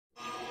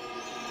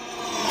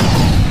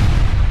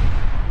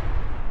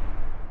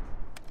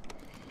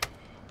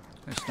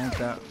Like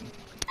that.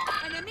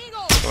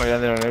 Oh yeah,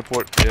 they're on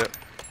airport. Yeah.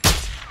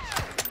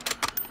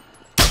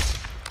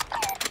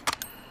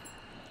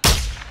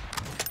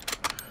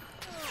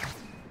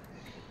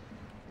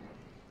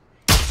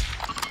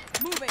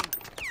 Moving.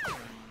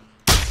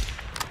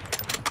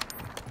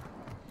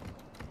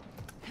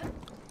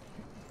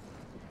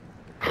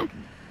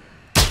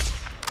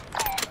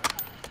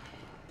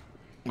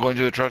 Going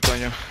to the truck on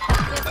you.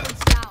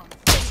 Down.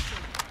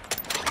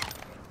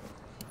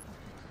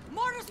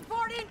 Mortar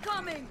support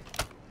incoming.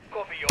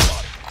 Copy your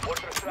mark.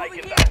 Mortar strike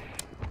Moving inbound.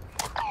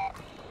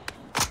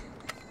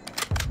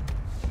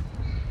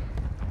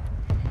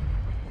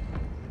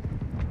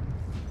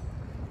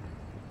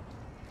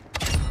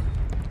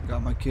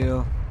 Got my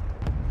kill.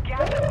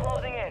 Gas is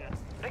closing in.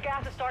 The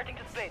gas is starting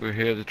to spin. We're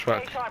here at the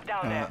truck. Stay sharp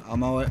down there.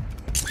 I'm on it.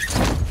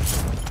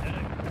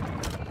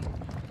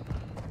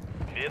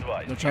 Be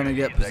advised. They're trying to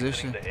get UAV is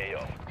position. exiting the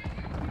AO.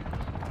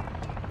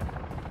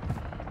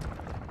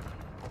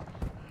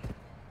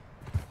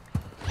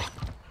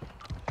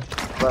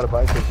 About a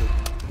bike station.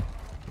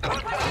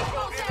 Target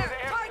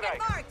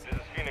marked. This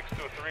is Phoenix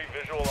 2-3.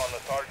 Visual on the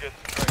target.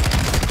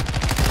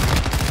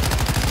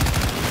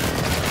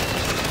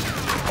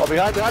 Oh,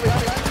 behind.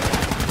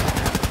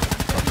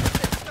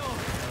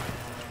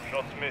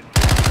 Shots missed.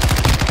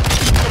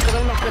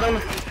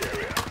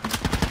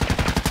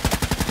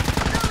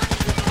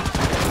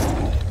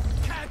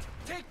 Can't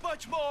take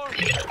much more.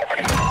 You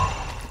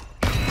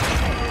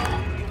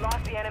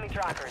lost the enemy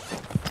trackers.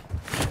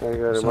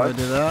 So I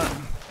did that.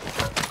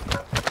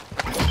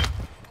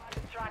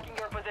 Tracking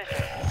your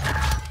position.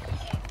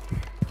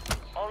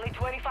 Only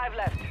 25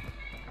 left.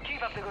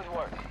 Keep up the good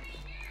work.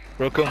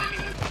 Rocco,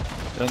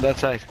 they're on that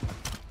side.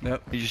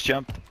 Yep. You just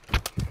jumped.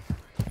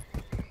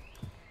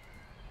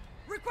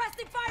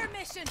 Requesting fire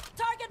mission.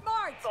 Target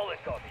marked. Solid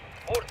copy.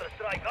 Mortar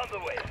strike on the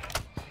way.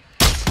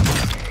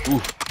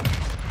 Ooh.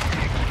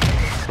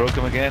 Broke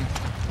him again.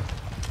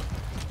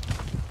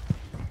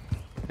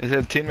 Is it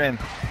a tin man?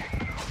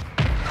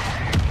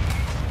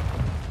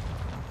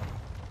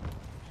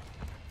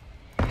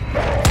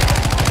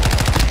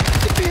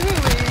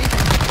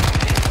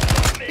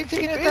 Your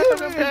team is to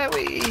the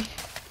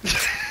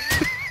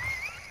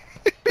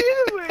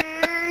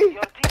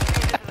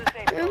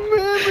safe zone.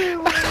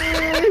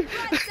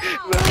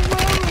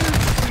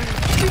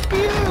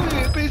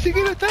 Pensé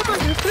que no estaba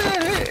en el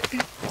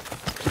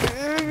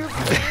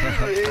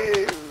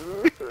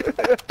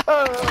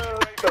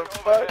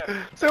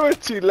Se me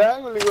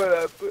chilango, le digo a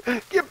la puta.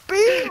 ¿Qué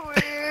pedo,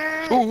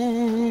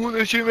 güey?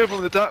 They're shooting me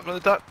from the top,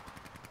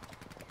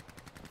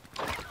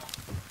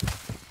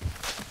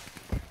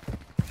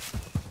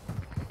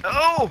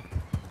 Oh!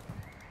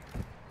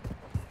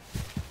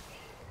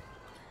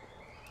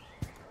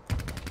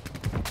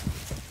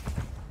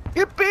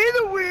 ¿Qué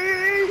pedo,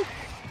 güey?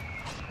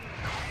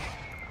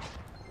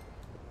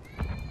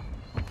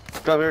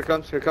 Come, here it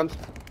comes.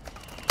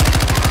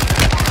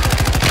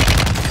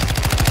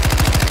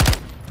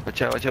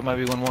 Watch out, might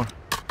be one more.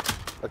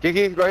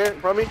 Kiki, right here,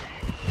 in front of me.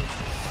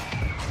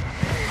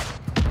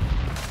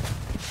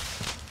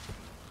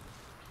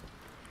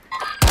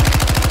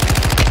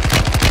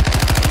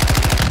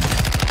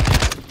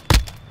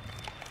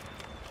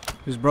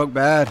 He's broke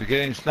bad. We're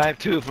getting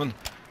sniped too from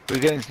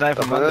under.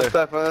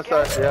 From the other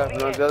side, yeah, from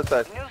the other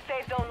side. New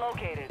safe zone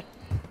located.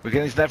 We're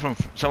getting sniped from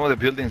some of the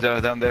buildings that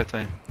are down there,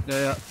 Tony.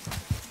 Yeah.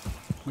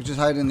 We just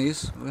hide in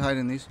these. We hide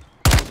in these.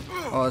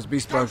 Oh, it's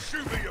beast bug.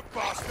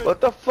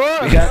 What the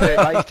fuck? We got the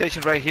light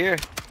station right here.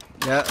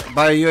 Yeah,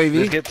 buy a UAV.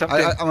 Let's get something.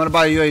 I'm gonna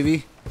buy a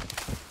UAV.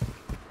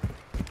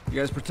 You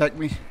guys protect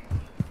me.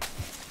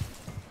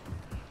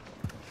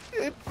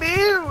 ¿Qué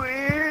pedo,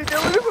 güey?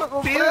 Ya me lo voy a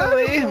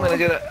comprar. I'm gonna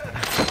get a...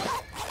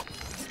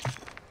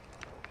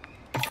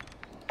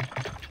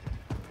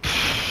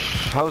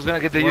 I was gonna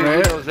get the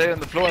UAV, I was there on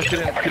the floor, I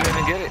couldn't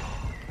even get it.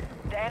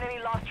 The enemy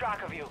lost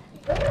track of you.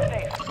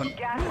 Safe.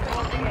 Gas is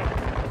closing in.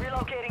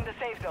 Relocating the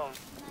safe zone.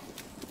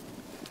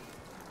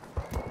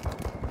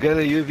 Get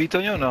a UAV,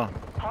 Tonyo, or no?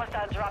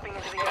 Hostile dropping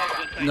into the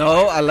area.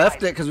 No, I left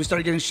it because we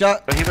started getting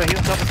shot. Right here on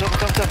top.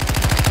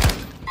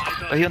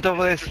 Right here on top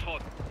of this. We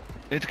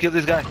need to kill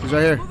this guy. He's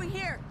right here. Moving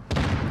here.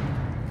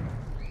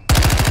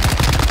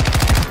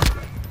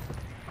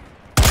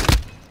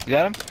 You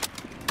got him?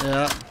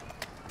 Yeah.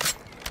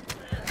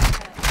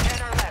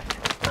 10 are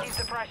left. Keep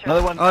the pressure.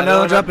 Another one. Oh, another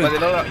one jumping. By the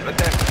loadout, right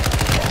there.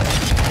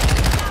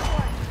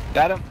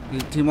 Got him.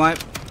 Team wipe.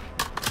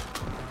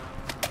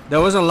 There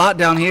was a lot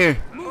down here,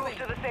 Move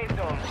to the safe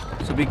zone.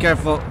 so be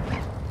careful.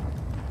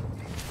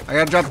 I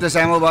gotta drop this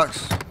ammo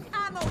box.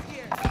 Ammo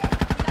here.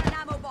 Got an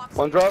ammo box.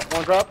 One drop.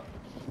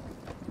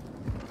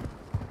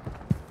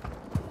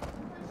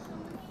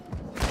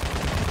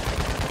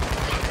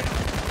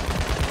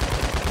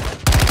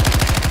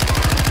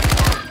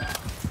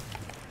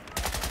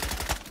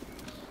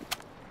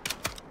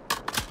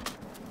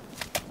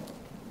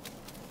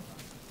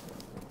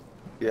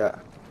 Yeah.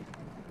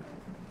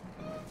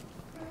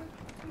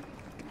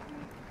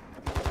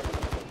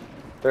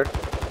 There.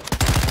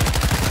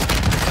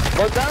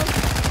 One down.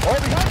 Oh,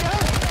 behind.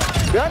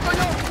 Behind,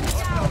 Toño.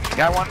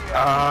 Got one.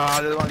 Ah,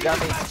 the other one got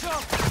me.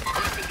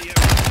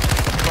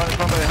 Run in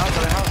front of the house,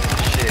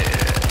 Shit.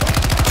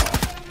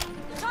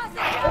 Tossing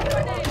gas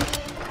grenade.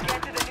 Get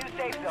to the new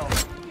safe zone.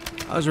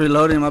 I was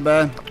reloading, my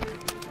bad.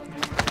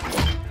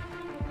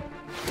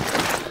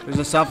 There's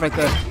a south right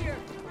there. Here.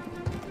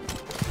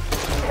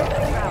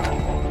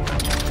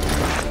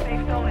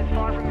 Safe zone is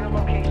far from your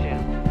location.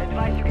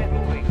 Advise you get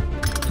moving.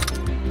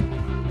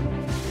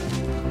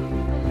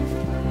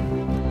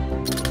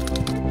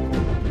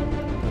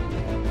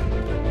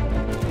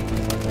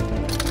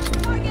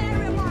 Target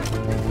area marked.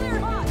 You're clear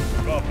hot.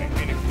 Copy.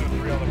 Phoenix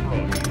 2-3 on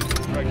approach.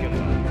 Strike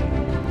inbound.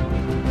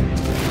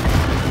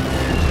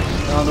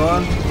 Down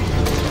one.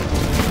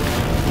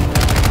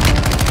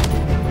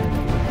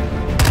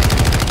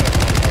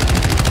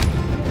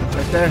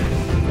 Right there.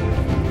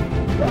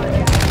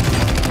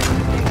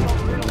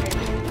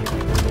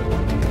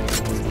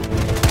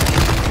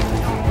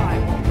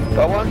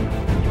 Got one?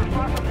 You're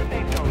far from the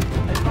safe zone.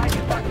 Advise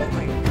you start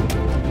moving.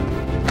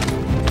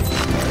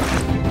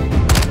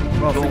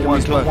 Oh, 2 freaking 1,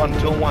 me 2 split. 1,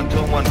 2 1, 2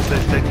 1.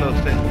 Stay close,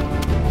 stay.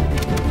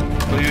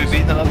 So you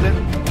beating up there?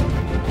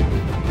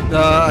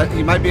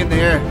 He might be in the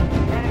air.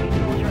 Enemy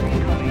soldier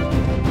incoming.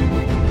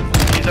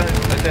 He's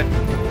right there.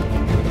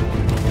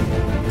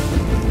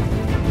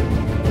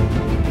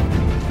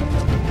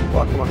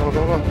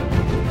 Come on.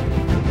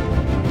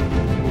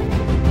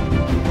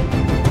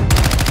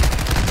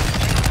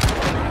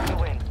 To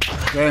win.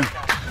 Game.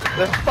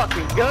 Let's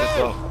fucking Let's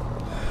go.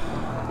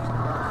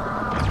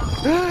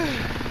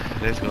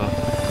 Let's go.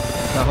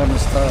 That one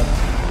is tough.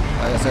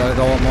 I guess I gotta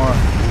go one more.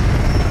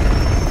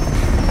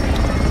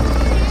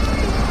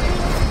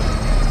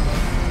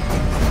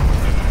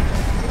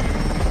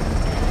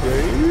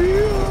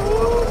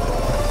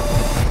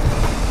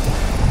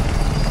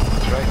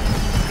 That's right.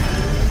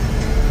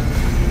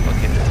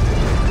 Okay.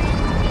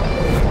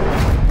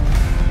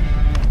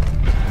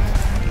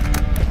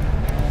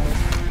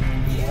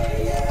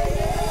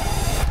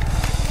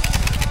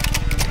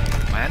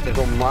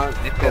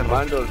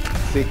 Comandos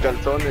sin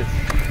calzones.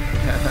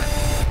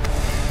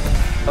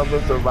 I'm a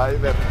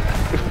survivor.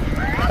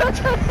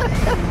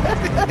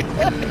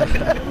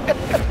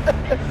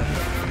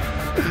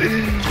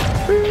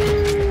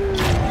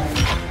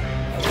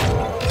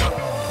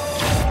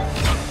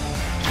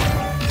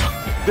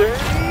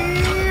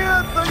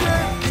 Damn,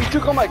 you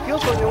took all my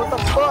kills on you, what the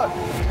fuck?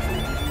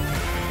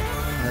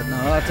 No,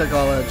 I took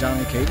all of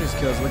JohnnyCage's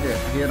kills. Look at,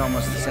 he had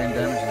almost the same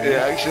damage. as me.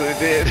 Yeah, I actually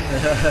did.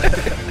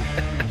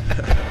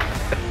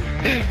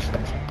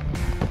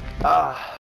 Ah.